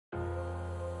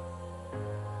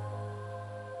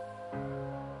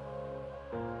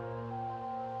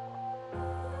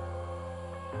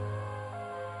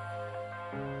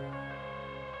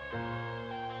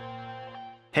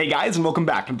Hey guys, and welcome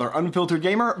back to another Unfiltered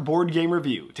Gamer board game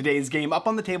review. Today's game up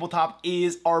on the tabletop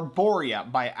is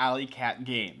Arborea by Alley Cat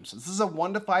Games. This is a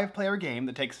 1 to 5 player game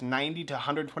that takes 90 to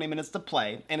 120 minutes to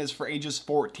play and is for ages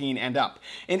 14 and up.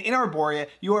 And in Arborea,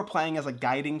 you are playing as a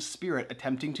guiding spirit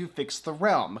attempting to fix the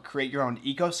realm, create your own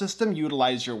ecosystem,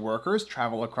 utilize your workers,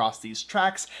 travel across these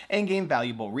tracks, and gain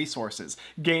valuable resources.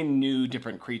 Gain new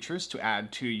different creatures to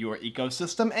add to your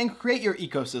ecosystem, and create your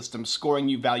ecosystem, scoring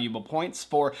you valuable points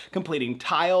for completing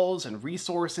tiles and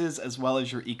resources, as well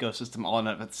as your ecosystem all in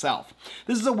and of itself.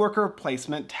 This is a worker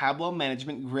placement, tableau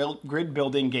management, grid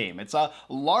building game. It's a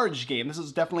large game. This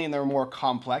is definitely in their more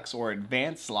complex or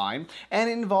advanced line, and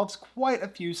it involves quite a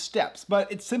few steps, but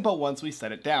it's simple once we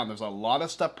set it down. There's a lot of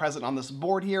stuff present on this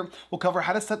board here. We'll cover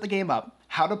how to set the game up,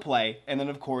 how to play, and then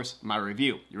of course, my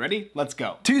review. You ready? Let's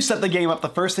go. To set the game up, the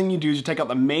first thing you do is you take out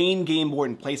the main game board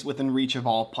and place it within reach of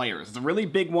all players. It's a really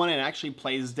big one and it actually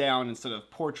plays down instead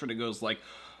of portrait, it goes like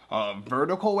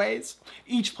vertical ways.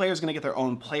 Each player is going to get their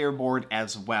own player board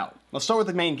as well. Let's start with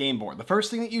the main game board. The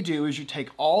first thing that you do is you take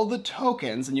all the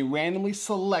tokens and you randomly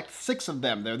select 6 of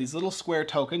them. They're these little square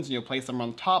tokens and you'll place them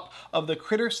on top of the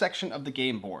critter section of the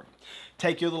game board.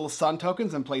 Take your little sun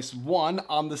tokens and place 1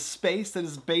 on the space that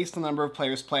is based on the number of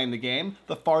players playing the game.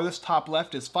 The farthest top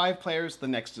left is 5 players, the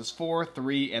next is 4,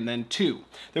 3, and then 2.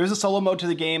 There is a solo mode to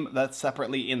the game that's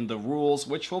separately in the rules,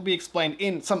 which will be explained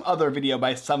in some other video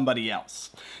by somebody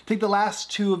else. Take the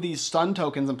last 2 of these sun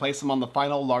tokens and place them on the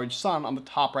final large sun on the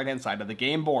top right hand side of the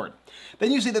game board.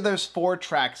 Then you see that there's 4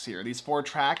 tracks here. These 4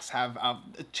 tracks have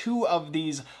 2 of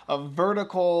these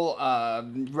vertical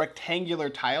rectangular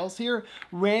tiles here.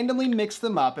 Randomly mix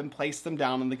them up and place them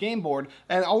down on the game board,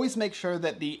 and always make sure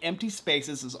that the empty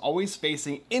spaces is always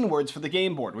facing inwards for the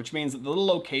game board, which means that the little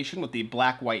location with the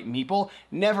black-white meeple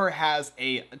never has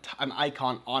an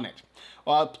icon on it.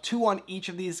 2 on each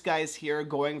of these guys here,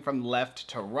 going from left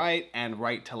to right and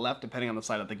right to left depending on the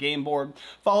side of the game board,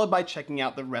 followed by checking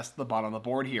out the rest of the bottom of the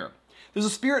board here. There's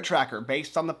a spirit tracker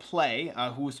based on the play.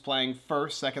 Who's playing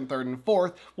first, second, third, and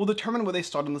fourth will determine where they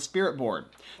start on the spirit board.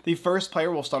 The first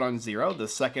player will start on 0, the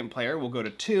second player will go to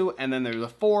 2, and then there's a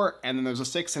 4, and then there's a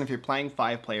 6, and if you're playing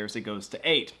 5 players, it goes to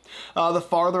 8. The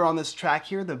farther on this track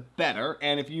here, the better,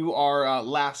 and if you are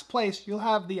last place, you'll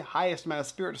have the highest amount of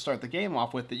spirit to start the game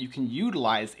off with that you can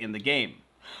utilize in the game.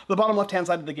 The bottom left-hand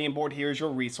side of the game board here is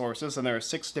your resources, and there are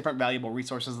 6 different valuable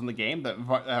resources in the game that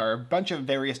are a bunch of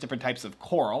various different types of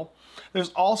coral.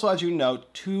 There's also, as you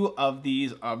note, 2 of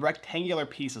these rectangular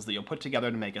pieces that you'll put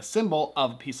together to make a symbol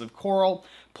of a piece of coral.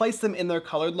 Place them in their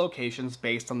colored locations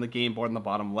based on the game board in the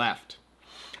bottom left.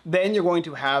 Then you're going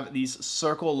to have these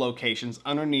circle locations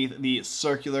underneath the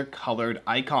circular colored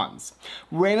icons.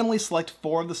 Randomly select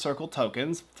 4 of the circle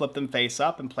tokens, flip them face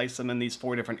up, and place them in these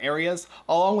 4 different areas,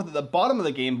 along with at the bottom of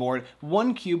the game board,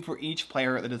 1 cube for each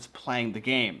player that is playing the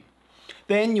game.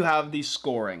 Then you have the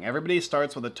scoring. Everybody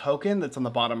starts with a token that's on the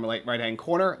bottom right-hand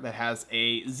corner that has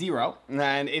a 0.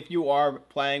 And if you are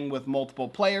playing with multiple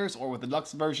players or with the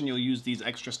deluxe version, you'll use these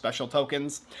extra special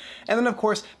tokens. And then, of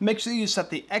course, make sure you set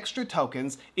the extra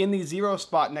tokens in the 0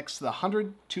 spot next to the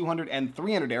 100, 200, and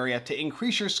 300 area to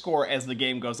increase your score as the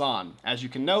game goes on. As you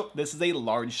can note, this is a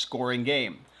large scoring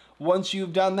game. Once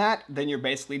you've done that, then you're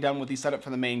basically done with the setup for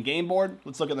the main game board.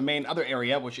 Let's look at the main other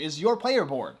area, which is your player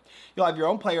board. You'll have your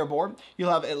own player board.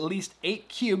 You'll have at least 8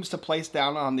 cubes to place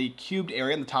down on the cubed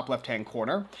area in the top left-hand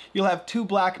corner. You'll have 2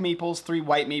 black meeples, 3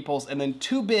 white meeples, and then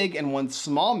 2 big and 1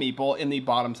 small meeple in the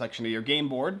bottom section of your game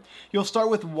board. You'll start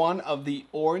with 1 of the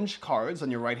orange cards on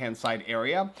your right-hand side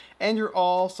area, and you're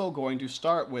also going to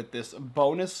start with this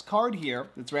bonus card here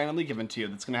that's randomly given to you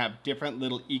that's going to have different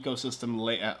little ecosystem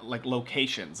like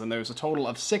locations. And there's a total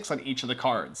of 6 on each of the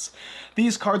cards.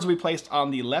 These cards will be placed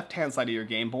on the left-hand side of your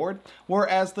game board,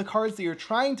 whereas the cards that you're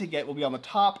trying to get will be on the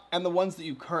top, and the ones that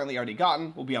you've currently already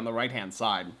gotten will be on the right-hand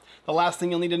side. The last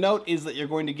thing you'll need to note is that you're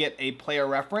going to get a player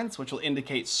reference, which will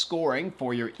indicate scoring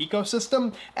for your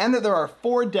ecosystem, and that there are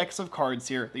 4 decks of cards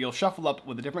here that you'll shuffle up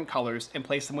with the different colors and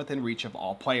place them within reach of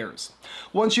all players.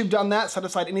 Once you've done that, set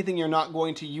aside anything you're not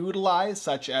going to utilize,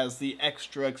 such as the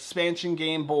extra expansion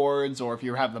game boards, or if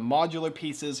you have the modular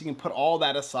pieces, you can put all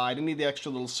that aside, any of the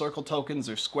extra little circle tokens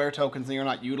or square tokens that you're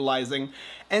not utilizing,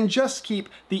 and just keep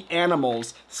the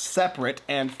animals separate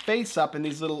and face up in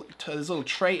these little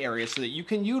tray areas so that you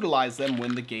can utilize them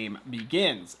when the game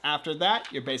begins. After that,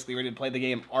 you're basically ready to play the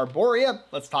game Arborea.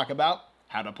 Let's talk about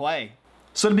how to play.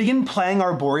 So to begin playing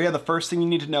Arborea, the first thing you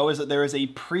need to know is that there is a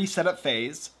pre-setup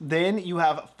phase. Then you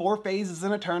have 4 phases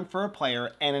in a turn for a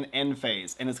player and an end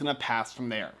phase, and it's going to pass from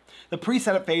there. The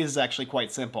pre-setup phase is actually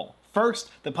quite simple.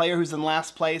 First, the player who's in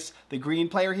last place, the green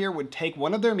player here, would take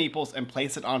one of their meeples and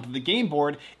place it onto the game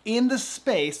board in the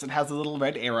space that has a little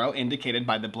red arrow indicated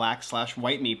by the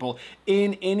black/white meeple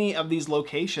in any of these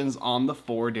locations on the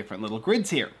 4 different little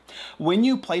grids here. When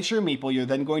you place your meeple, you're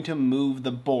then going to move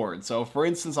the board. So for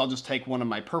instance, I'll just take one of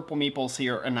my purple meeples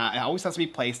here, and it always has to be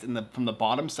placed from the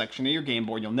bottom section of your game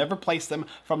board. You'll never place them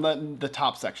from the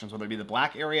top sections, whether it be the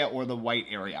black area or the white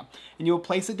area. And you'll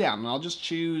place it down, and I'll just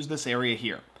choose this area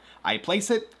here. I place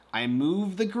it, I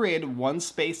move the grid 1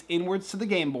 space inwards to the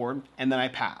game board, and then I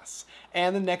pass.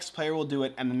 And the next player will do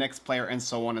it, and the next player, and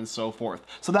so on and so forth.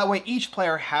 So that way each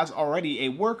player has already a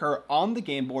worker on the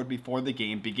game board before the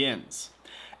game begins.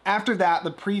 After that,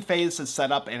 the pre-phase is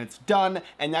set up and it's done,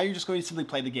 and now you're just going to simply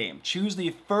play the game. Choose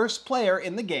the first player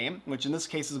in the game, which in this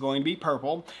case is going to be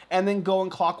purple, and then go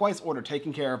in clockwise order,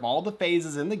 taking care of all the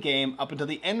phases in the game up until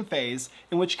the end phase,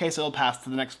 in which case it'll pass to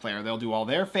the next player. They'll do all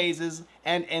their phases,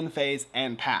 and end phase,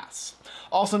 and pass.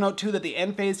 Also note too that the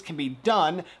end phase can be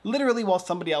done literally while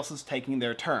somebody else is taking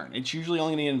their turn. It's usually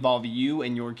only going to involve you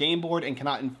and your game board and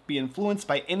cannot be influenced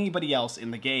by anybody else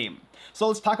in the game. So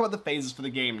let's talk about the phases for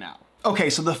the game now.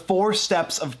 Okay, so the 4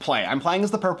 steps of play. I'm playing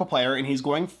as the purple player, and he's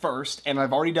going first, and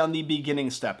I've already done the beginning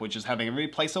step, which is having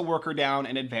everybody place a worker down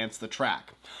and advance the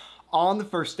track. On the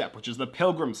first step, which is the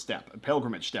pilgrimage step,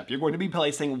 you're going to be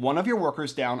placing one of your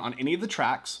workers down on any of the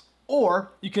tracks,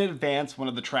 or you can advance one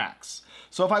of the tracks.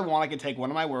 So if I want, I can take one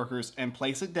of my workers and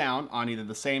place it down on either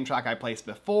the same track I placed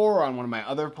before or on one of my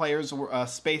other players'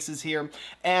 spaces here,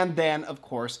 and then, of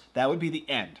course, that would be the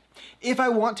end. If I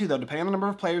want to, though, depending on the number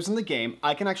of players in the game,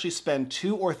 I can actually spend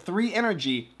 2 or 3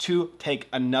 energy to take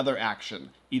another action,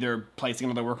 either placing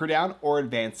another worker down or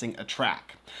advancing a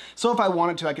track. So if I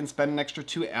wanted to, I can spend an extra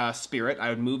 2 spirit. I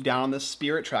would move down on this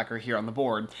spirit tracker here on the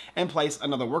board and place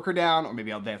another worker down, or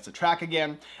maybe I'll advance the track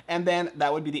again, and then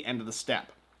that would be the end of the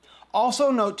step.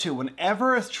 Also note too,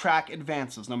 whenever a track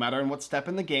advances, no matter in what step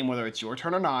in the game, whether it's your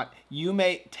turn or not, you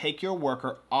may take your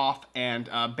worker off and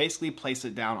basically place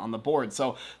it down on the board.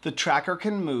 So the tracker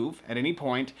can move at any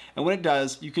point, and when it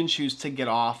does, you can choose to get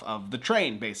off of the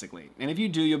train, basically. And if you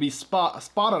do, you'll be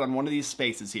spotted on one of these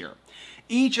spaces here.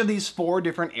 Each of these 4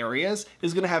 different areas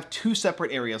is going to have 2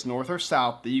 separate areas, north or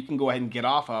south, that you can go ahead and get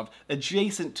off of,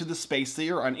 adjacent to the space that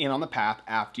you're in on the path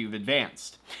after you've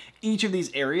advanced. Each of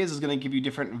these areas is going to give you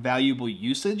different valuable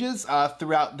usages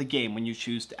throughout the game when you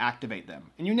choose to activate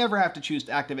them. And you never have to choose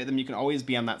to activate them, you can always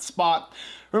be on that spot.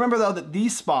 Remember though that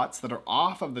these spots that are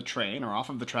off of the train or off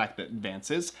of the track that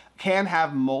advances can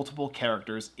have multiple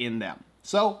characters in them.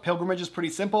 So pilgrimage is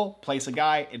pretty simple. Place a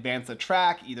guy, advance a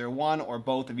track, either one or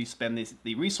both if you spend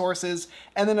the resources,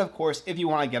 and then of course if you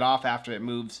want to get off after it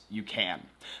moves, you can.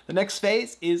 The next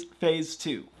phase is phase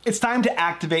 2. It's time to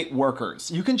activate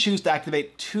workers. You can choose to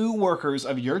activate 2 workers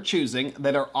of your choosing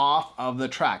that are off of the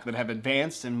track, that have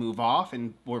advanced and move off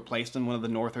and were placed in one of the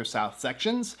north or south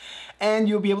sections, and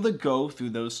you'll be able to go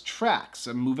through those tracks,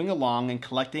 moving along and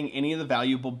collecting any of the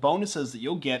valuable bonuses that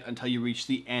you'll get until you reach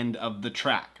the end of the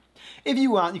track. If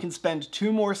you want, you can spend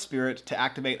 2 more spirit to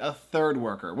activate a 3rd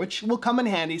worker, which will come in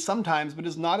handy sometimes, but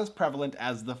is not as prevalent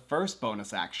as the first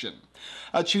bonus action.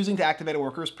 Choosing to activate a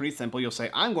worker is pretty simple. You'll say,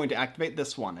 I'm going to activate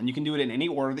this one, and you can do it in any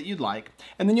order that you'd like,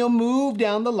 and then you'll move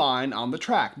down the line on the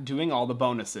track, doing all the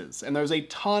bonuses. And there's a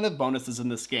ton of bonuses in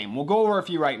this game. We'll go over a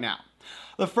few right now.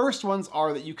 The first ones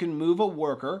are that you can move a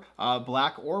worker,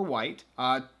 black or white,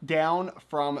 down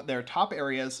from their top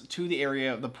areas to the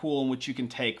area of the pool in which you can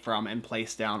take from and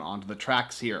place down onto the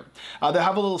tracks here. They'll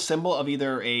have a little symbol of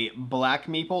either a black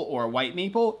meeple or a white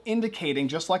meeple, indicating,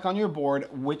 just like on your board,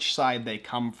 which side they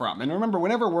come from. And remember,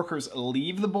 whenever workers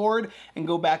leave the board and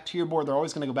go back to your board, they're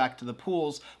always going to go back to the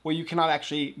pools where you cannot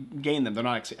actually gain them. They're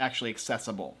not actually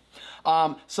accessible.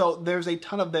 So there's a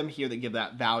ton of them here that give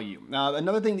that value.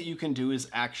 Another thing that you can do is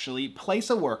actually place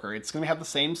a worker. It's going to have the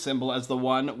same symbol as the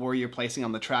one where you're placing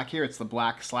on the track here. It's the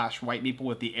black/white meeple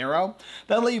with the arrow.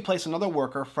 That'll let you place another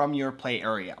worker from your play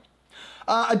area.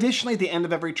 Additionally, at the end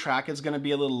of every track is going to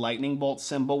be a little lightning bolt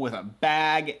symbol with a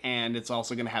bag, and it's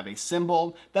also going to have a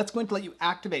symbol that's going to let you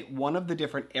activate one of the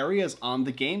different areas on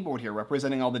the game board here,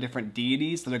 representing all the different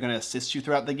deities that are going to assist you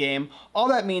throughout the game. All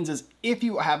that means is if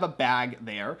you have a bag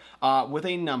there with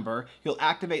a number, you'll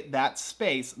activate that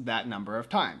space that number of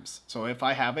times. So if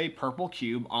I have a purple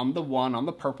cube on the 1 on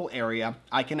the purple area,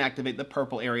 I can activate the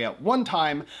purple area 1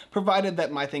 time, provided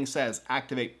that my thing says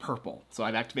activate purple. So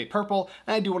I'd activate purple,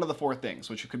 and I do one of the 4 things,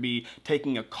 which could be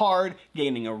taking a card,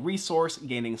 gaining a resource,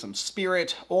 gaining some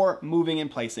spirit, or moving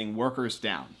and placing workers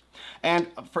down. And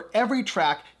for every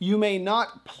track, you may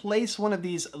not place one of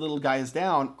these little guys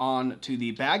down onto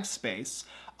the bag space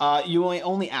you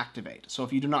only activate. So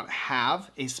if you do not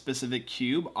have a specific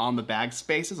cube on the bag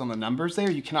spaces, on the numbers there,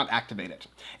 you cannot activate it.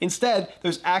 Instead,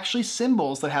 there's actually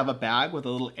symbols that have a bag with a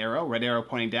little arrow, red arrow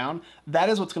pointing down. That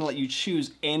is what's going to let you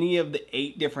choose any of the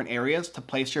 8 different areas to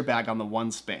place your bag on the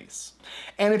one space.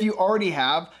 And if you already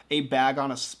have a bag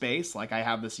on a space, like I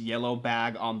have this yellow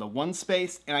bag on the one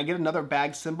space, and I get another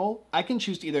bag symbol, I can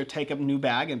choose to either take a new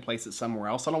bag and place it somewhere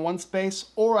else on a one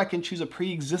space, or I can choose a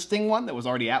pre-existing one that was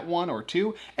already at 1 or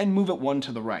 2 and move it 1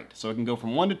 to the right. So it can go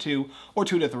from 1 to 2 or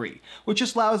 2 to 3, which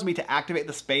just allows me to activate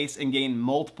the space and gain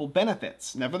multiple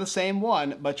benefits. Never the same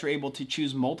one, but you're able to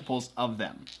choose multiples of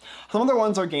them. Some other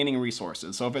ones are gaining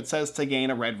resources. So if it says to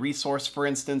gain a red resource, for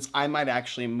instance, I might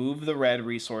actually move the red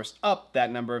resource up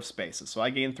that number of spaces. So I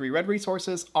gain 3 red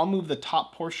resources. I'll move the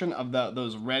top portion of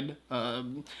those red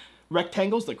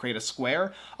rectangles that create a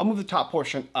square. I'll move the top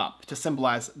portion up to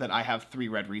symbolize that I have 3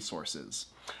 red resources.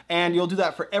 And you'll do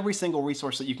that for every single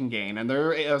resource that you can gain. And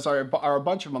there are a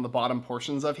bunch of them on the bottom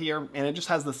portions of here, and it just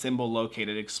has the symbol located.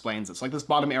 It explains it. So like this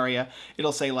bottom area,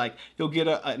 it'll say like, you'll get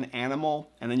an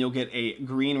animal, and then you'll get a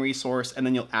green resource, and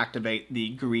then you'll activate the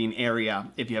green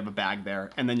area if you have a bag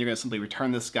there. And then you're gonna simply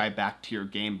return this guy back to your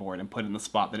game board and put it in the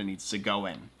spot that it needs to go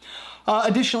in.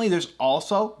 Additionally, there's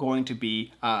also going to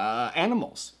be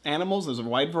animals. Animals, there's a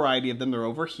wide variety of them. They're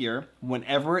over here.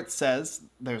 Whenever it says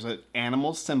there's an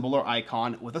animal symbol or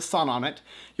icon with a sun on it,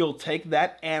 you'll take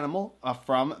that animal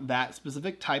from that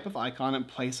specific type of icon and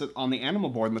place it on the animal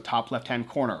board in the top left-hand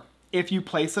corner. If you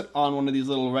place it on one of these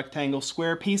little rectangle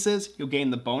square pieces, you'll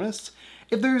gain the bonus.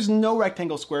 If there's no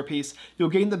rectangle square piece, you'll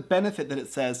gain the benefit that it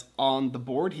says on the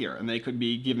board here. And they could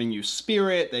be giving you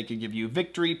spirit, they could give you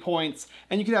victory points,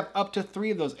 and you could have up to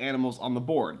 3 of those animals on the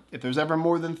board. If there's ever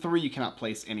more than 3, you cannot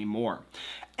place any more.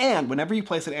 And whenever you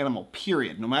place an animal,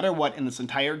 period, no matter what in this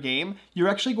entire game, you're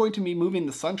actually going to be moving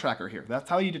the sun tracker here. That's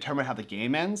how you determine how the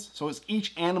game ends. So as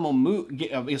each animal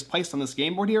is placed on this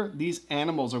game board here, these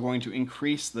animals are going to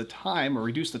increase the time or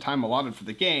reduce the time allotted for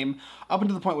the game up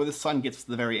until the point where the sun gets to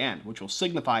the very end, which will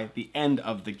signify the end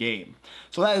of the game.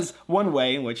 So that is one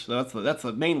way in which, that's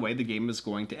the main way the game is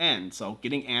going to end. So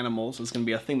getting animals is going to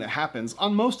be a thing that happens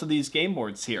on most of these game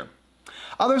boards here.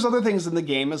 There's other things in the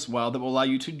game as well that will allow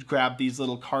you to grab these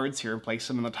little cards here and place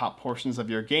them in the top portions of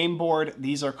your game board.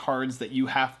 These are cards that you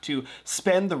have to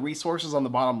spend the resources on the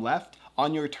bottom left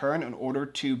on your turn in order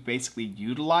to basically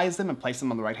utilize them and place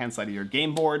them on the right-hand side of your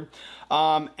game board.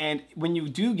 And when you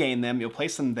do gain them, you'll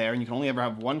place them there, and you can only ever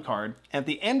have 1 card. At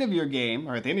the end of your game,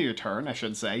 or at the end of your turn, I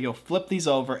should say, you'll flip these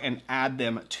over and add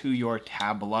them to your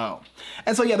tableau.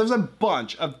 And so yeah, there's a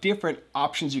bunch of different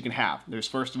options you can have. There's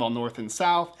first of all north and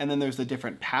south, and then there's the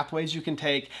different pathways you can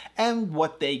take and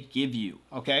what they give you,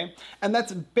 okay? And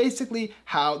that's basically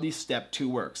how the step 2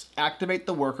 works. Activate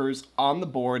the workers on the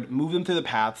board, move them through the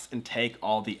paths, and take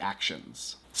all the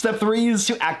actions. Step 3 is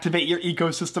to activate your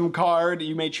ecosystem card.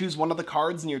 You may choose one of the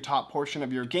cards in your top portion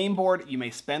of your game board. You may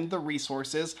spend the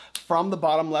resources from the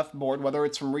bottom left board, whether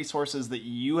it's from resources that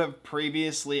you have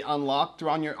previously unlocked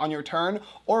on your turn,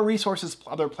 or resources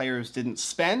other players didn't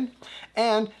spend,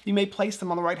 and you may place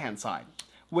them on the right-hand side.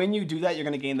 When you do that, you're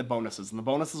going to gain the bonuses, and the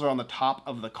bonuses are on the top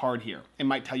of the card here. It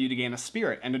might tell you to gain a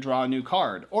spirit and to draw a new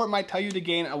card, or it might tell you to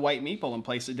gain a white meeple and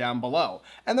place it down below.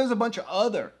 And there's a bunch of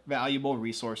other valuable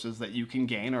resources that you can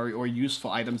gain or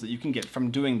useful items that you can get from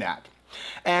doing that.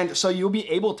 And so you'll be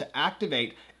able to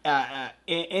activate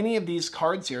any of these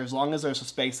cards here as long as there's a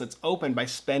space that's open by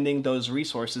spending those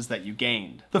resources that you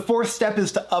gained. The 4th step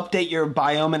is to update your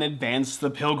biome and advance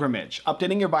the pilgrimage.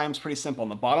 Updating your biome is pretty simple. On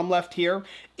the bottom left here,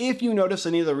 if you notice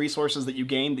any of the resources that you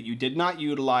gained that you did not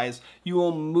utilize, you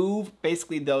will move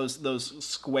basically those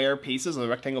square pieces or the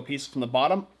rectangle pieces from the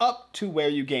bottom up to where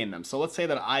you gained them. So let's say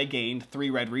that I gained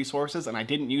 3 red resources and I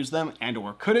didn't use them and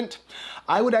or couldn't.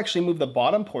 I would actually move the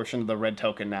bottom portion of the red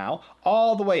token now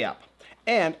all the way up.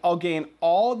 And I'll gain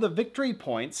all the victory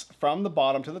points from the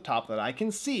bottom to the top that I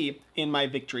can see in my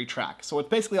victory track. So it's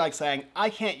basically like saying,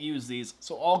 I can't use these,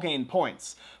 so I'll gain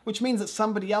points, which means that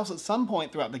somebody else at some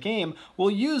point throughout the game will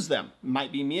use them.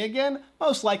 Might be me again,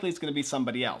 most likely it's going to be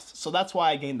somebody else. So that's why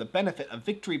I gained the benefit of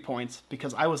victory points,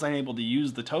 because I was unable to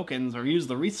use the tokens or use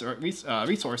the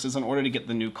resources in order to get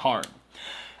the new card.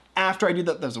 After I do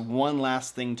that, there's one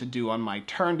last thing to do on my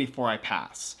turn before I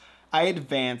pass. I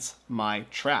advance my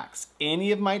tracks.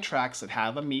 Any of my tracks that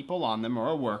have a meeple on them or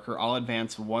a worker, I'll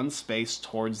advance 1 space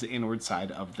towards the inward side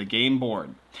of the game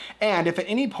board. And if at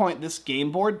any point this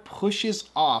game board pushes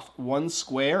off 1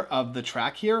 square of the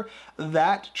track here,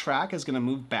 that track is going to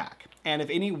move back. And if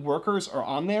any workers are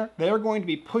on there, they're going to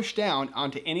be pushed down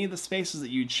onto any of the spaces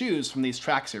that you choose from these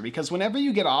tracks here. Because whenever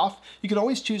you get off, you can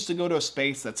always choose to go to a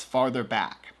space that's farther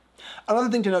back. Another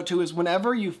thing to note too is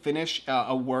whenever you finish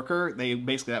a worker,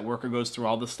 basically that worker goes through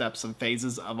all the steps and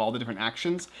phases of all the different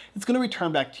actions, it's going to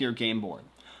return back to your game board.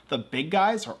 The big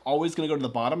guys are always going to go to the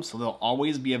bottom, so they'll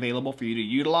always be available for you to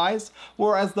utilize,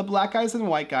 whereas the black guys and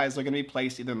white guys are going to be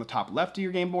placed either in the top left of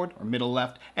your game board, or middle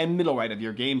left, and middle right of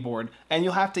your game board, and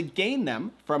you'll have to gain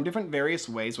them from different various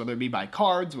ways, whether it be by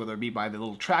cards, whether it be by the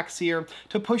little tracks here,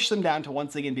 to push them down to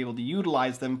once again be able to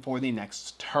utilize them for the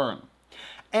next turn.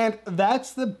 And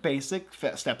that's the basic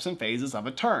steps and phases of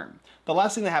a turn. The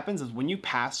last thing that happens is when you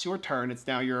pass your turn, it's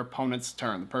now your opponent's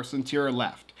turn, the person to your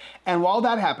left. And while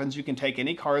that happens, you can take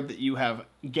any card that you have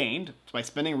gained by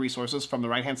spending resources from the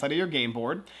right-hand side of your game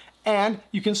board, and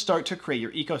you can start to create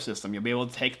your ecosystem. You'll be able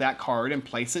to take that card and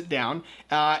place it down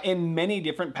in many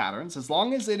different patterns. As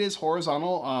long as it is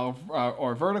horizontal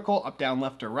or vertical, up, down,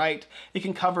 left, or right, it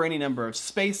can cover any number of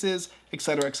spaces,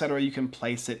 etc., you can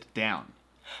place it down.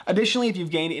 Additionally, if you've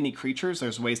gained any creatures,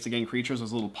 there's ways to gain creatures.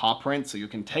 There's little paw prints, so you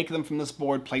can take them from this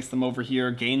board, place them over here,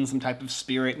 gain some type of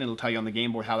spirit, and it'll tell you on the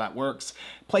game board how that works.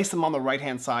 Place them on the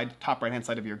right-hand side, top right-hand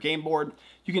side of your game board.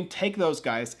 You can take those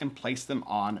guys and place them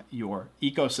on your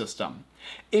ecosystem.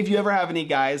 If you ever have any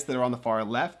guys that are on the far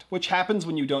left, which happens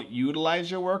when you don't utilize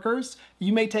your workers,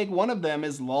 you may take one of them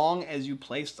as long as you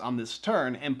placed on this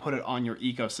turn and put it on your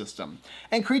ecosystem.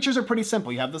 And creatures are pretty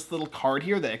simple. You have this little card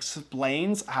here that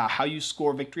explains how you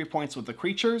score victory points with the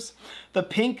creatures. The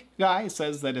pink guy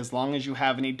says that as long as you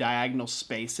have any diagonal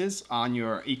spaces on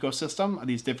your ecosystem,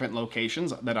 these different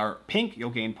locations that are pink,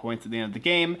 you'll gain points at the end of the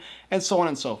game, and so on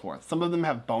and so forth. Some of them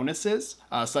have bonuses,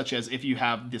 such as if you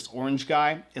have this orange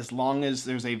guy, as long as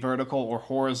there's a vertical or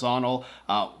horizontal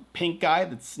pink guy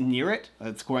that's near it,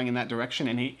 that's going in that direction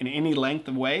in any length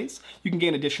of ways, you can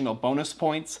gain additional bonus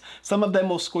points. Some of them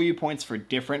will score you points for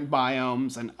different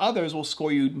biomes, and others will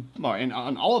score you, and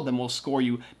all of them will score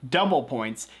you double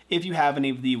points if you have any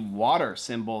of the water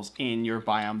symbols in your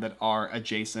biome that are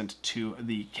adjacent to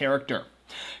the character.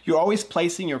 You're always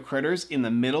placing your critters in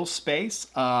the middle space,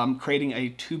 creating a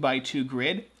 2x2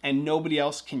 grid, and nobody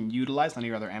else can utilize, none of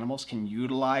your other animals can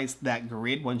utilize that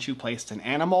grid once you placed an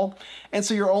animal. And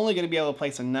so you're only going to be able to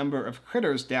place a number of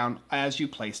critters down as you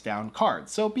place down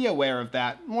cards. So be aware of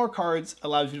that. More cards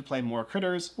allows you to play more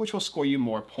critters, which will score you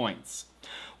more points.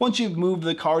 Once you've moved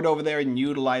the card over there and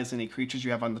utilized any creatures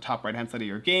you have on the top right-hand side of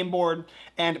your game board,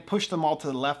 and push them all to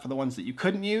the left for the ones that you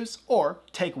couldn't use, or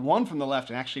take one from the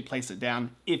left and actually place it down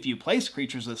if you place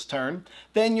creatures this turn,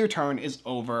 then your turn is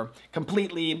over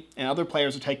completely, and other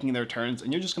players are taking their turns,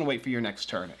 and you're just going to wait for your next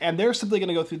turn. And they're simply going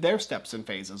to go through their steps and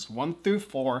phases, 1 through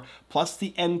 4, plus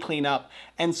the end cleanup,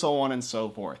 and so on and so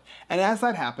forth. And as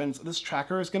that happens, this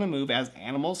tracker is going to move as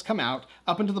animals come out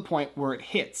up into the point where it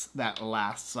hits that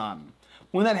last sun.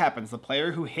 When that happens, the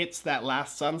player who hits that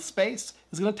last sun space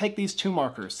is going to take these 2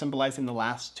 markers, symbolizing the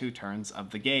last 2 turns of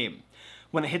the game.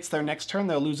 When it hits their next turn,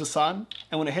 they'll lose a sun,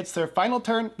 and when it hits their final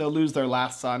turn, they'll lose their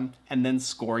last sun, and then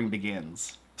scoring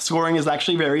begins. Scoring is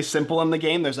actually very simple in the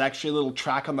game. There's actually a little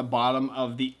track on the bottom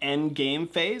of the end game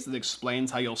phase that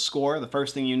explains how you'll score. The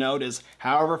first thing you note is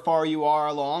however far you are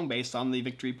along based on the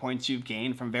victory points you've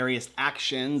gained from various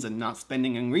actions and not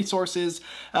spending any resources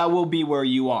will be where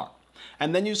you are.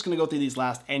 And then you're just going to go through these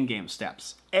last endgame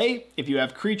steps. If you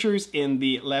have creatures in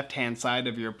the left-hand side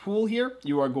of your pool here,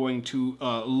 you are going to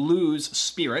lose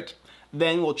spirit.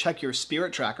 Then we'll check your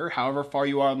spirit tracker. However far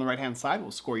you are on the right-hand side,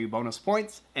 we'll score you bonus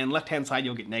points. And left-hand side,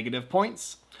 you'll get negative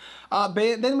points.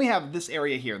 Then we have this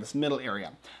area here, this middle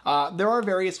area. There are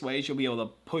various ways you'll be able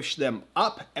to push them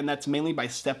up, and that's mainly by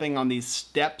stepping on these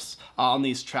steps on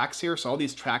these tracks here. So all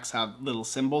these tracks have little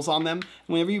symbols on them.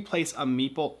 Whenever you place a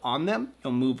meeple on them,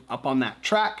 you'll move up on that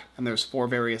track, and there's 4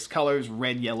 various colors,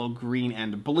 red, yellow, green,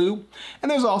 and blue.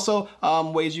 And there's also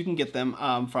ways you can get them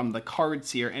from the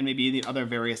cards here, and maybe the other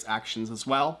various actions as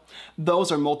well.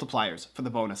 Those are multipliers for the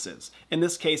bonuses. In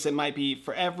this case, it might be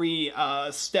for every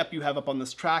step you have up on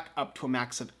this track, up to a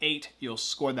max of 8, you'll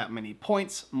score that many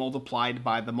points multiplied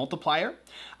by the multiplier.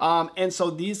 And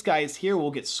so these guys here will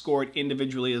get scored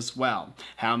individually as well.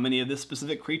 How many of this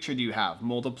specific creature do you have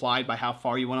multiplied by how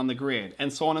far you went on the grid,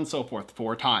 and so on and so forth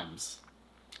 4 times.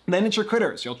 Then it's your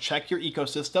critters. You'll check your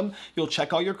ecosystem, you'll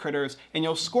check all your critters, and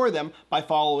you'll score them by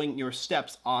following your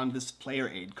steps on this player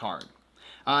aid card.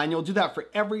 And you'll do that for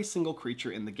every single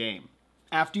creature in the game.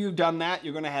 After you've done that,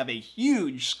 you're going to have a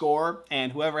huge score,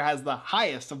 and whoever has the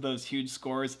highest of those huge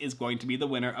scores is going to be the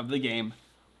winner of the game,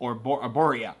 or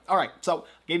Arborea. All right, so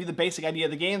I gave you the basic idea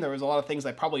of the game. There was a lot of things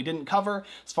I probably didn't cover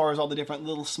as far as all the different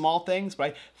little small things,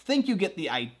 but I think you get the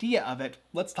idea of it.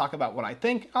 Let's talk about what I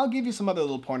think. I'll give you some other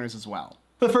little pointers as well.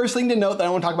 The first thing to note that I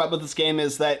want to talk about this game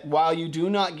is that while you do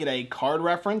not get a card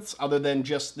reference, other than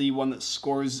just the one that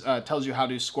scores, tells you how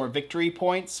to score victory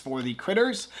points for the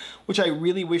critters, which I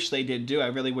really wish they did do. I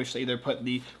really wish they either put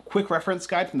the quick reference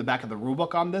guide from the back of the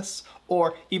rulebook on this,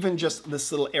 or even just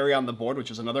this little area on the board, which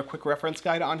is another quick reference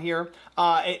guide on here.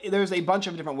 There's a bunch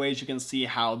of different ways you can see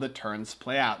how the turns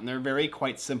play out, and they're very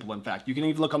quite simple, in fact. You can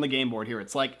even look on the game board here.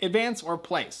 It's like advance or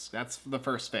place. That's the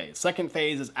first phase. Second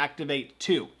phase is activate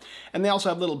 2. And they also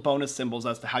have little bonus symbols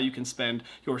as to how you can spend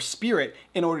your spirit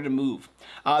in order to move.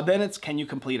 Then it's can you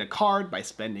complete a card by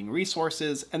spending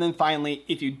resources, and then finally,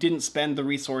 if you didn't spend the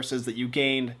resources that you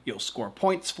gained, you'll score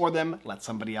points for them, let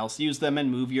somebody else use them, and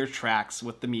move your tracks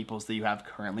with the meeples that you have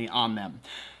currently on them.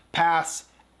 Pass,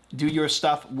 do your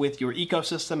stuff with your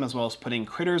ecosystem as well as putting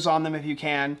critters on them if you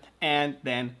can, and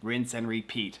then rinse and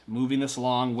repeat, moving this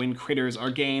along when critters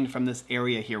are gained from this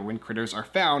area here, when critters are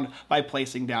found, by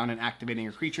placing down and activating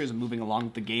your creatures and moving along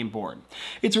the game board.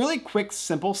 It's a really quick,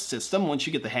 simple system once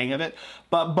you get the hang of it,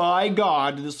 but by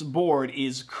God, this board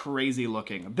is crazy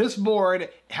looking. This board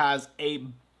has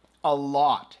a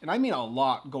lot, and I mean a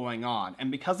lot going on, and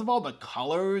because of all the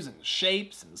colors and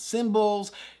shapes and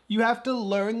symbols, you have to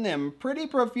learn them pretty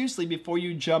profusely before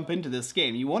you jump into this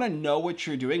game. You want to know what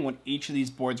you're doing, what each of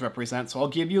these boards represent, so I'll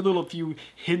give you a little few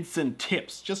hints and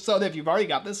tips, just so that if you've already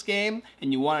got this game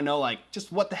and you want to know like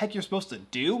just what the heck you're supposed to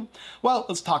do, well,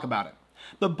 let's talk about it.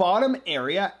 The bottom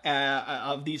area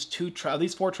of these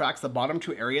four tracks, the bottom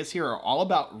two areas here are all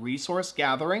about resource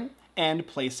gathering and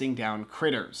placing down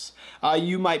critters.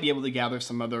 You might be able to gather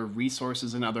some other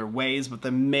resources in other ways, but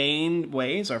the main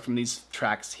ways are from these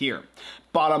tracks here.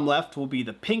 Bottom left will be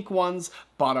the pink ones,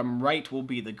 bottom right will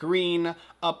be the green,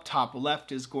 up top left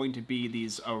is going to be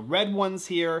these red ones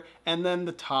here, and then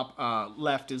the top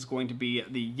left is going to be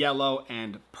the yellow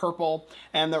and purple,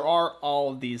 and there are all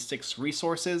of these 6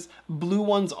 resources. Blue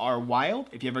ones are wild.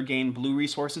 If you ever gain blue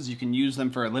resources, you can use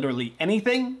them for literally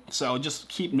anything, so just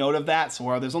keep note of that.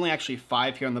 So there's only actually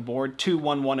 5 here on the board, 2,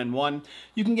 1, 1, and 1.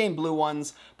 You can gain blue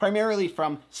ones primarily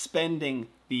from spending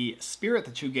the spirit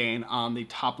that you gain on the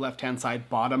top left-hand side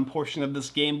bottom portion of this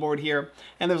game board here,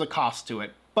 and there's a cost to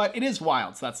it, but it is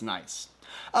wild, so that's nice.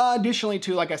 Additionally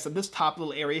too, like I said, this top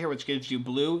little area here, which gives you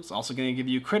blue, is also going to give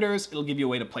you critters. It'll give you a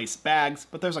way to place bags,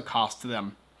 but there's a cost to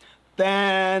them.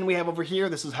 Then we have over here,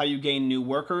 this is how you gain new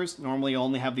workers. Normally you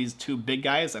only have these 2 big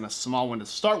guys and a small one to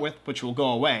start with, which will go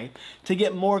away. To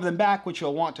get more of them back, which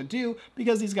you'll want to do,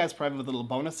 because these guys provide with little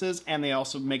bonuses, and they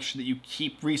also make sure that you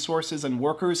keep resources and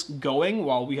workers going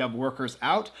while we have workers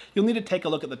out, you'll need to take a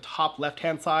look at the top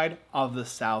left-hand side of the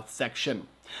south section.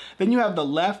 Then you have the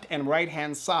left and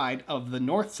right-hand side of the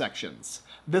north sections.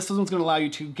 This one's going to allow you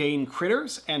to gain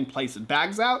critters and place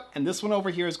bags out, and this one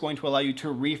over here is going to allow you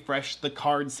to refresh the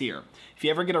cards here. If you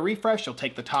ever get a refresh, you'll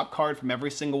take the top card from every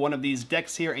single one of these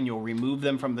decks here and you'll remove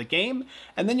them from the game,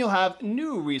 and then you'll have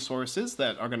new resources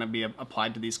that are going to be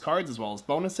applied to these cards as well as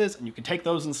bonuses, and you can take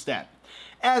those instead.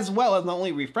 As well as not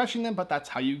only refreshing them, but that's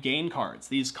how you gain cards.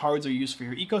 These cards are used for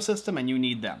your ecosystem and you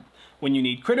need them. When you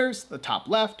need critters, the top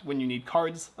left. When you need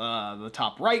cards, the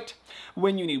top right.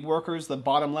 When you need workers, the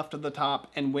bottom left of the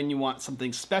top. And when you want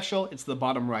something special, it's the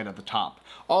bottom right of the top.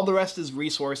 All the rest is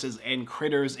resources and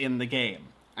critters in the game.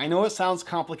 I know it sounds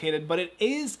complicated, but it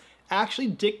is actually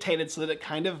dictated so that it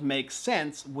kind of makes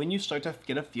sense when you start to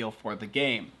get a feel for the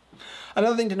game.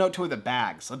 Another thing to note too are the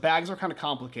bags. The bags are kind of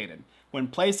complicated. When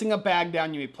placing a bag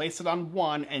down, you may place it on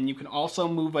 1, and you can also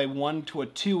move a 1 to a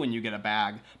 2 when you get a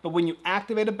bag. But when you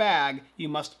activate a bag, you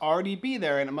must already be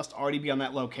there, and it must already be on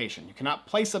that location. You cannot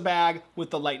place a bag with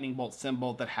the lightning bolt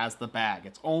symbol that has the bag.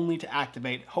 It's only to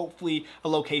activate, hopefully, a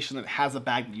location that has a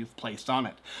bag that you've placed on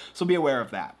it. So be aware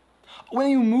of that. When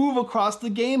you move across the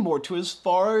game board to as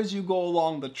far as you go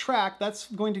along the track, that's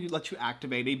going to let you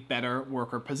activate a better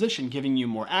worker position, giving you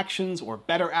more actions or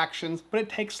better actions, but it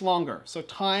takes longer. So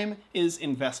time is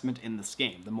investment in this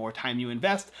game. The more time you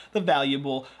invest, the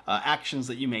valuable actions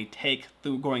that you may take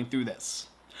through going through this.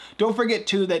 Don't forget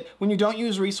too that when you don't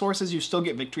use resources, you still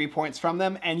get victory points from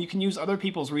them, and you can use other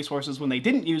people's resources when they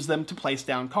didn't use them to place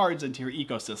down cards into your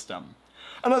ecosystem.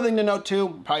 Another thing to note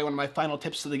too, probably one of my final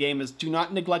tips to the game, is do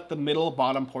not neglect the middle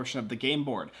bottom portion of the game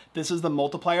board. This is the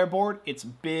multiplier board. It's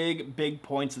big, big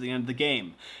points at the end of the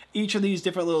game. Each of these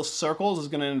different little circles is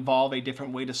going to involve a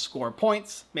different way to score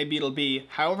points. Maybe it'll be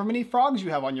however many frogs you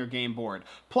have on your game board.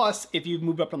 Plus, if you've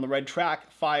moved up on the red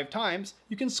track 5 times,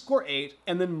 you can score 8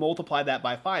 and then multiply that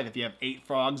by 5. If you have 8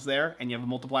 frogs there and you have a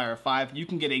multiplier of 5, you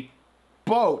can get a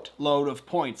boatload of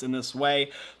points in this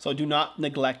way, so do not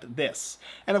neglect this.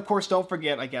 And of course, don't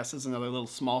forget, I guess is another little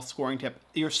small scoring tip,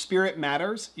 your spirit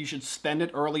matters. You should spend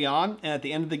it early on, and at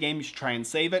the end of the game you should try and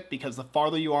save it, because the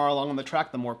farther you are along on the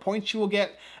track, the more points you will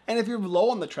get, and if you're low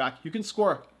on the track, you can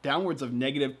score downwards of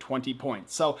negative 20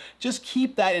 points. So just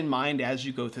keep that in mind as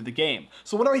you go through the game.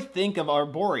 So what do I think of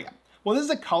Arborea? Well, this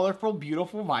is a colorful,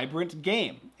 beautiful, vibrant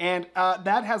game, and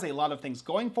that has a lot of things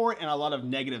going for it and a lot of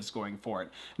negatives going for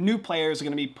it. New players are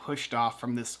going to be pushed off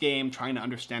from this game trying to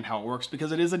understand how it works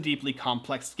because it is a deeply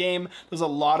complex game. There's a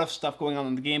lot of stuff going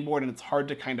on the game board and it's hard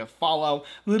to kind of follow.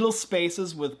 Little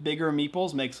spaces with bigger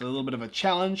meeples makes it a little bit of a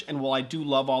challenge, and while I do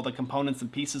love all the components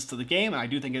and pieces to the game, and I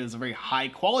do think it is a very high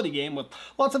quality game with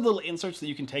lots of little inserts that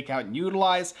you can take out and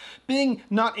utilize, being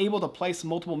not able to place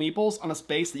multiple meeples on a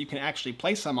space that you can actually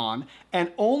place them on,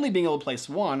 and only being able to place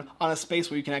one on a space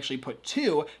where you can actually put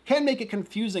two can make it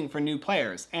confusing for new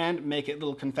players and make it a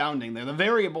little confounding there. The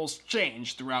variables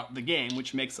change throughout the game,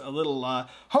 which makes it a little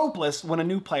hopeless when a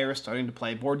new player is starting to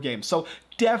play board games. So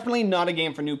definitely not a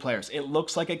game for new players. It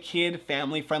looks like a kid,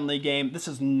 family-friendly game. This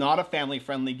is not a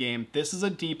family-friendly game. This is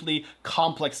a deeply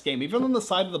complex game. Even on the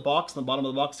side of the box, on the bottom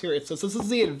of the box here, it says this is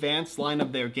the advanced line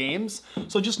of their games.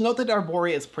 So just note that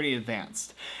Arborea is pretty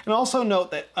advanced. And also note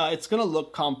that it's going to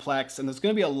look complex, and there's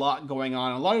going to be a lot going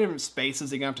on, a lot of different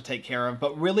spaces you're going to have to take care of,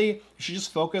 but really, you should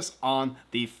just focus on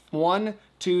the 1,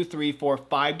 2, 3, 4,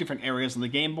 5 different areas on the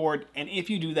game board, and if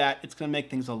you do that, it's going to make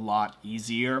things a lot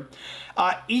easier.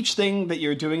 Each thing that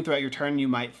you're doing throughout your turn you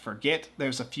might forget.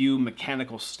 There's a few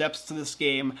mechanical steps to this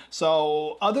game,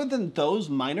 so other than those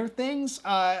minor things,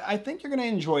 I think you're going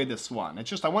to enjoy this one. It's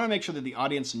just I want to make sure that the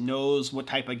audience knows what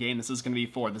type of game this is going to be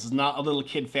for. This is not a little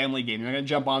kid family game. You're not going to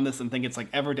jump on this and think it's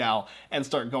like Everdell and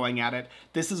start going at it.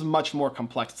 This is much more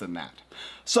complex than that.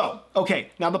 So, okay,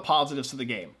 now the positives to the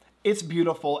game. It's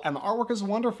beautiful and the artwork is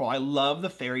wonderful. I love the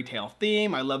fairy tale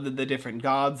theme. I love the different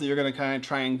gods that you're going to kind of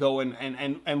try and go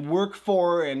and work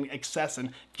for and access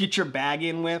and get your bag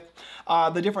in with.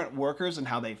 The different workers and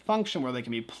how they function, where they can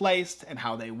be placed and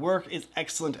how they work is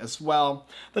excellent as well.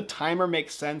 The timer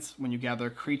makes sense when you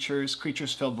gather creatures.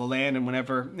 Creatures fill the land, and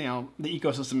whenever the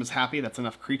ecosystem is happy, that's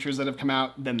enough creatures that have come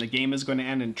out, then the game is going to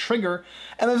end and trigger.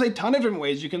 And there's a ton of different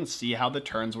ways you can see how the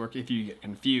turns work if you get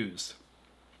confused.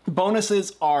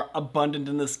 Bonuses are abundant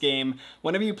in this game.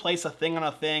 Whenever you place a thing on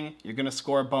a thing, you're going to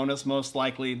score a bonus most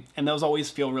likely, and those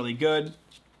always feel really good.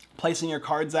 Placing your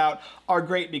cards out are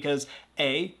great because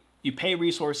A, you pay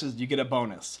resources, you get a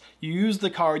bonus. You use the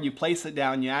card, you place it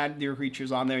down, you add your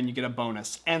creatures on there, and you get a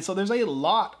bonus. And so there's a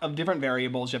lot of different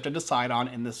variables you have to decide on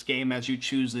in this game as you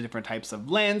choose the different types of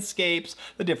landscapes,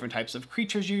 the different types of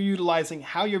creatures you're utilizing,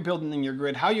 how you're building in your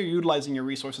grid, how you're utilizing your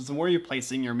resources, and where you're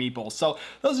placing your meeples. So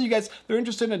those of you guys that are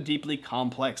interested in a deeply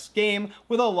complex game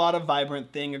with a lot of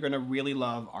vibrant thing, you're going to really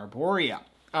love Arborea.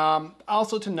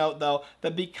 Also to note though,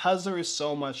 that because there is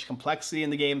so much complexity in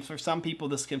the game, for some people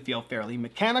this can feel fairly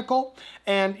mechanical,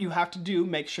 and you have to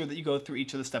make sure that you go through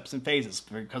each of the steps and phases,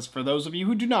 because for those of you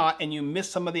who do not, and you miss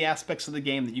some of the aspects of the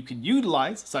game that you could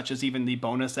utilize, such as even the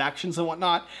bonus actions and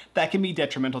whatnot, that can be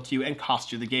detrimental to you and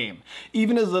cost you the game.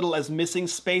 Even as little as missing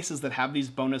spaces that have these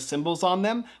bonus symbols on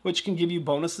them, which can give you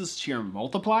bonuses to your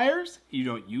multipliers, you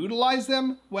don't utilize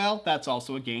them, well, that's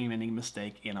also a game-ending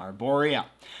mistake in Arborea.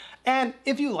 And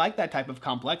if you like that type of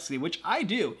complexity, which I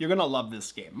do, you're gonna love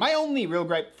this game. My only real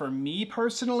gripe for me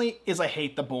personally is I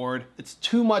hate the board. It's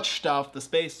too much stuff, the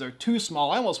spaces are too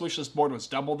small. I almost wish this board was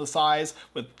double the size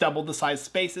with double the size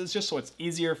spaces, just so it's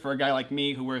easier for a guy like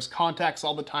me who wears contacts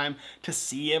all the time to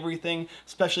see everything,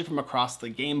 especially from across the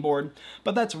game board.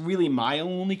 But that's really my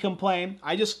only complaint.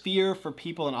 I just fear for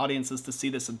people and audiences to see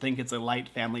this and think it's a light,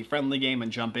 family-friendly game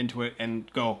and jump into it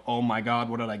and go, oh my god,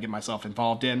 what did I get myself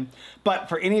involved in? But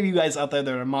for any of you guys out there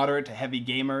that are moderate to heavy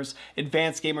gamers,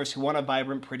 advanced gamers who want a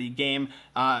vibrant, pretty game,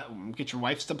 get your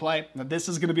wives to play, this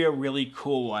is going to be a really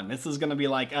cool one. This is going to be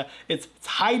like, it's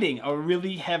hiding a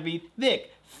really heavy,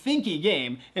 thick, thinky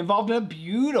game involved in a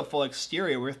beautiful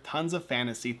exterior with tons of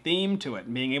fantasy theme to it,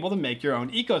 and being able to make your own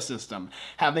ecosystem,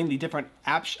 having the different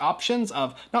options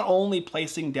of not only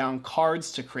placing down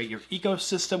cards to create your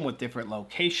ecosystem with different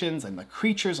locations and the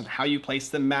creatures and how you place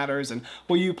them matters, and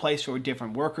where you place your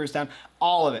different workers down,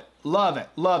 all of it. Love it,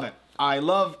 love it. I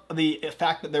love the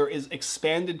fact that there is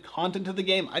expanded content to the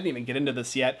game. I didn't even get into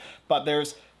this yet, but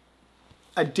there's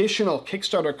additional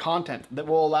Kickstarter content that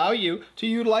will allow you to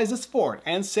utilize this fort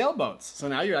and sailboats. So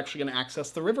now you're actually going to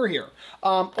access the river here.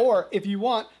 Or if you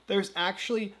want, there's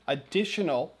actually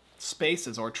additional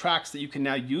spaces or tracks that you can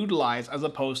now utilize as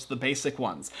opposed to the basic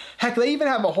ones. Heck, they even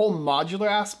have a whole modular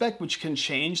aspect which can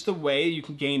change the way you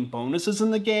can gain bonuses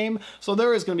in the game, so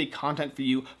there is going to be content for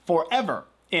you forever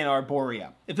in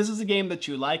Arborea. If this is a game that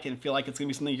you like and feel like it's going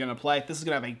to be something you're going to play, this is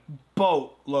going to have a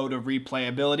boatload of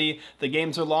replayability. The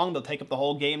games are long, they'll take up the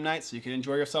whole game night, so you can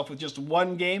enjoy yourself with just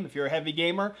one game if you're a heavy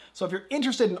gamer. So if you're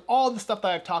interested in all the stuff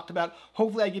that I've talked about,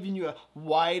 hopefully I've given you a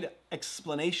wide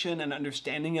explanation and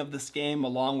understanding of this game,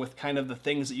 along with kind of the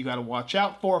things that you got to watch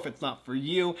out for if it's not for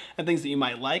you, and things that you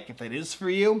might like if it is for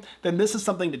you. Then this is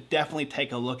something to definitely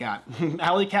take a look at.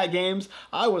 Alley Cat Games,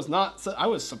 I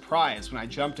was surprised when I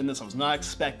jumped in this. I was not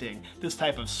expecting this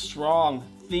type of strong,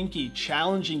 thinky,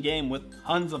 challenging game with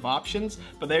tons of options,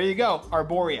 but there you go,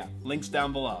 Arborea, links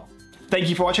down below. Thank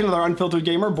you for watching another Unfiltered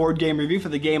Gamer board game review for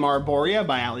the game Arborea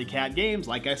by Alley Cat Games.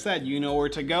 Like I said, you know where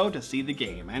to go to see the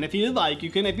game. And if you'd like,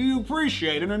 if you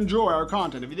appreciate and enjoy our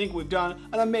content, if you think we've done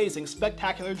an amazing,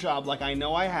 spectacular job like I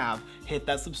know I have, hit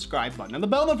that subscribe button and the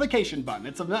bell notification button.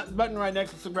 It's a button right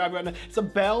next to the subscribe button. It's a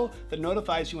bell that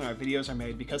notifies you when our videos are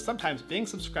made, because sometimes being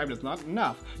subscribed is not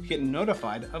enough to get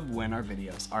notified of when our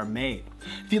videos are made.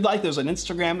 If you'd like, there's an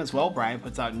Instagram as well. Brian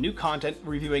puts out new content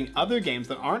reviewing other games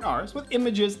that aren't ours with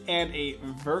images and a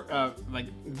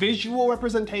visual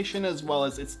representation, as well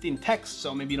as it's in text,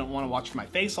 so maybe you don't want to watch my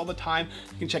face all the time.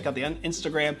 You can check out the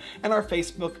Instagram and our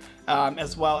Facebook,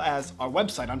 as well as our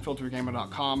website,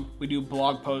 unfilteredgamer.com. We do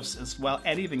blog posts as well,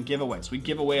 and even giveaways. We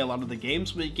give away a lot of the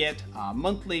games we get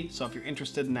monthly, so if you're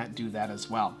interested in that, do that as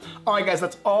well. All right, guys,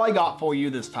 that's all I got for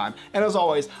you this time. And as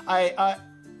always, I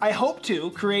hope to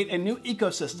create a new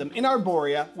ecosystem in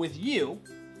Arborea with you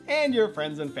and your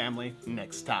friends and family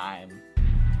next time.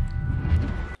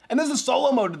 And there's a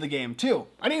solo mode to the game too.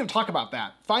 I didn't even talk about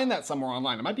that. Find that somewhere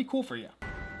online. It might be cool for you.